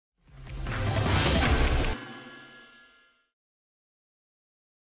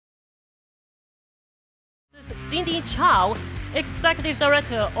Cindy Chow, Executive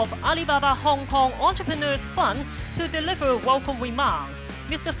Director of Alibaba Hong Kong Entrepreneurs Fund, to deliver welcome remarks.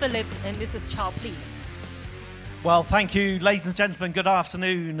 Mr. Phillips and Mrs. Chow, please. Well, thank you, ladies and gentlemen. Good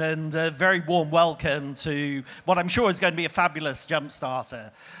afternoon, and a very warm welcome to what I'm sure is going to be a fabulous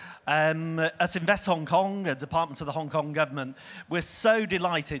Jumpstarter. At Invest Hong Kong, a department of the Hong Kong government, we're so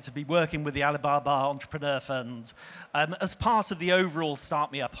delighted to be working with the Alibaba Entrepreneur Fund as part of the overall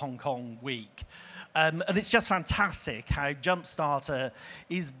Start Me Up Hong Kong week. And it's just fantastic how Jumpstarter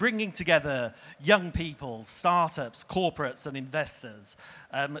is bringing together young people, startups, corporates and investors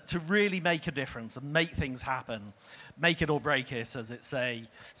to really make a difference and make things happen. Make it or break it, as it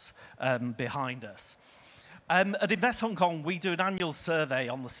says behind us. At Invest Hong Kong, we do an annual survey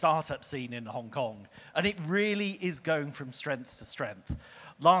on the startup scene in Hong Kong, and it really is going from strength to strength.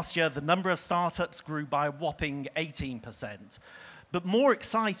 Last year, the number of startups grew by a whopping 18%. But more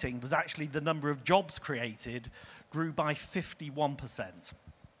exciting was actually the number of jobs created grew by 51%.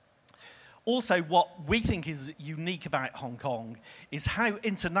 Also, what we think is unique about Hong Kong is how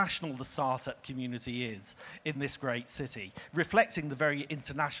international the startup community is in this great city, reflecting the very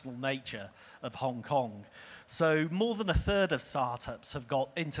international nature of Hong Kong. So more than a third of startups have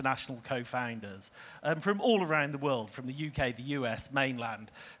got international co-founders from all around the world, from the UK, the US, mainland,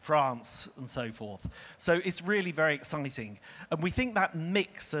 France, and so forth. So it's really very exciting. And we think that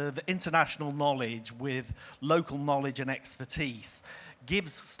mix of international knowledge with local knowledge and expertise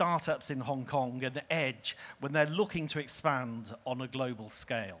gives startups in Hong Kong an edge when they're looking to expand on a global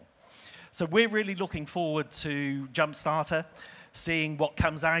scale. So we're really looking forward to Jumpstarter, seeing what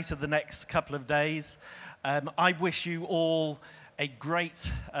comes out of the next couple of days. I wish you all a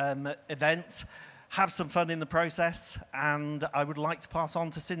great event. Have some fun in the process, and I would like to pass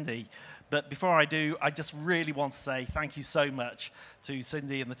on to Cindy. But before I do, I just really want to say thank you so much to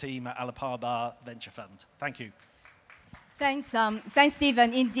Cindy and the team at Alibaba Venture Fund. Thank you. Thanks,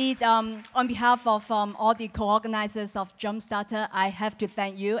 Stephen. Indeed, on behalf of all the co-organizers of Jumpstarter, I have to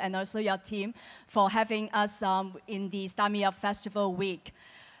thank you and also your team for having us in the Start Me Up Festival Week.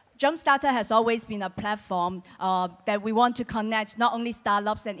 Jumpstarter has always been a platform that we want to connect not only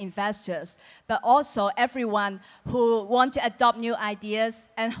startups and investors, but also everyone who want to adopt new ideas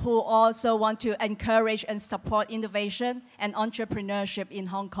and who also want to encourage and support innovation and entrepreneurship in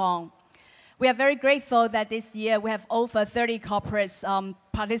Hong Kong. We are very grateful that this year we have over 30 corporates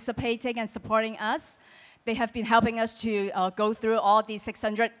participating and supporting us. They have been helping us to go through all the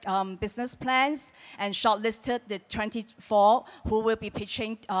 600 business plans and shortlisted the 24 who will be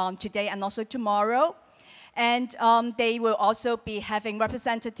pitching today and also tomorrow. And they will also be having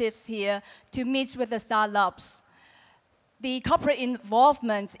representatives here to meet with the startups. The corporate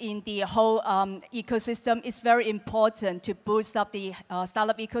involvement in the whole ecosystem is very important to boost up the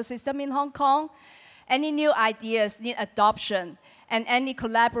startup ecosystem in Hong Kong. Any new ideas need adoption, and any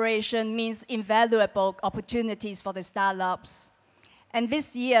collaboration means invaluable opportunities for the startups. And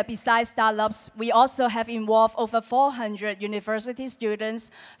this year, besides startups, we also have involved over 400 university students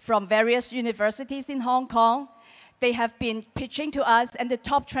from various universities in Hong Kong. They have been pitching to us, and the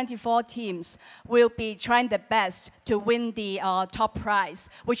top 24 teams will be trying their best to win the top prize,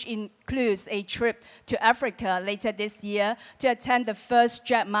 which includes a trip to Africa later this year to attend the first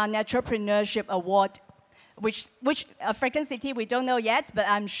Jack Ma Entrepreneurship Award, which African city we don't know yet, but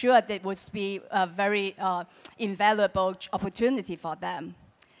I'm sure that would be a very invaluable opportunity for them.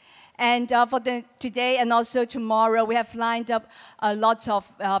 And for today and also tomorrow, we have lined up a lot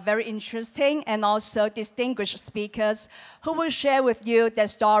of very interesting and also distinguished speakers who will share with you their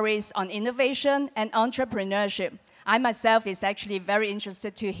stories on innovation and entrepreneurship. I myself is actually very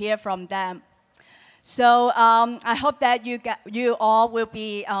interested to hear from them. So I hope that you all will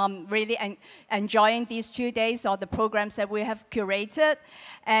be really enjoying these 2 days of the programs that we have curated.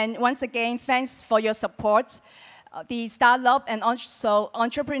 And once again, thanks for your support. The startup and also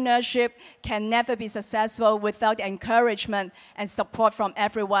entrepreneurship can never be successful without encouragement and support from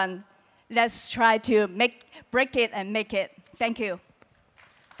everyone. Let's try to break it and make it. Thank you.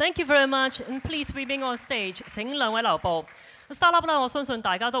 Thank you very much, and please bring on stage. 請兩位留步。Startup 咧，我相信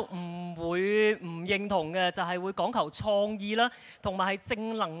大家都唔會唔認同嘅，就係會講求創意啦，同埋係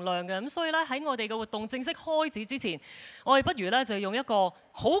正能量嘅。咁所以咧喺我哋嘅活動正式開始之前，我哋不如咧就用一個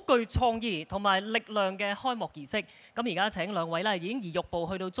好具創意同埋力量嘅開幕儀式。咁而家請兩位咧已經移玉步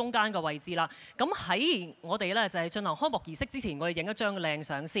去到中間嘅位置啦。咁喺我哋咧就係進行開幕儀式之前，我哋影一張靚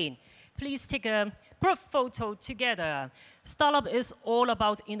相先。Please take a group photo together. Startup is all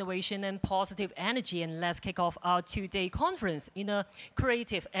about innovation and positive energy, and let's kick off our two-day conference in a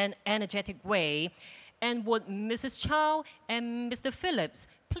creative and energetic way. And would Mrs. Chow and Mr. Phillips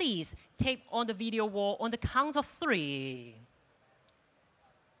please tape on the video wall on the count of 3?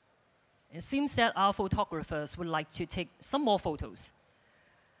 It seems that our photographers would like to take some more photos.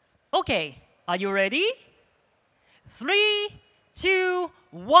 Okay, are you ready? 3, 2,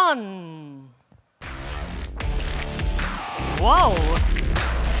 1. Wow.